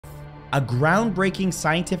A groundbreaking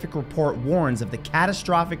scientific report warns of the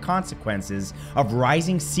catastrophic consequences of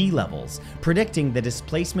rising sea levels, predicting the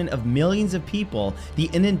displacement of millions of people, the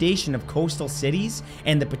inundation of coastal cities,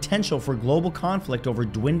 and the potential for global conflict over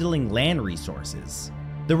dwindling land resources.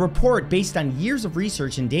 The report, based on years of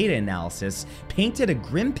research and data analysis, painted a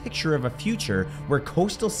grim picture of a future where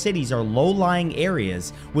coastal cities or low-lying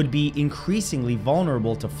areas would be increasingly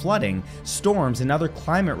vulnerable to flooding, storms, and other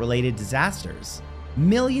climate-related disasters.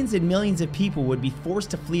 Millions and millions of people would be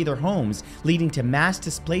forced to flee their homes, leading to mass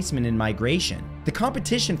displacement and migration. The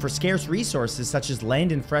competition for scarce resources such as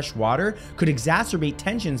land and fresh water could exacerbate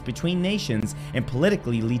tensions between nations and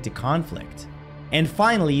politically lead to conflict. And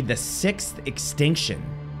finally, the sixth extinction.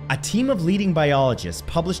 A team of leading biologists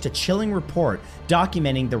published a chilling report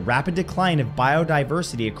documenting the rapid decline of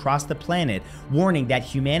biodiversity across the planet, warning that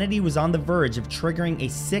humanity was on the verge of triggering a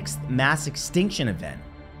sixth mass extinction event.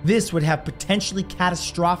 This would have potentially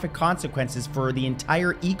catastrophic consequences for the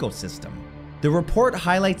entire ecosystem. The report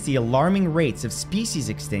highlights the alarming rates of species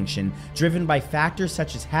extinction driven by factors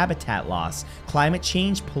such as habitat loss, climate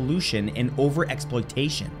change, pollution, and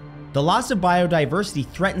overexploitation. The loss of biodiversity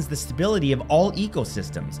threatens the stability of all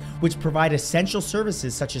ecosystems, which provide essential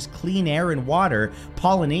services such as clean air and water,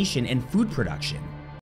 pollination, and food production.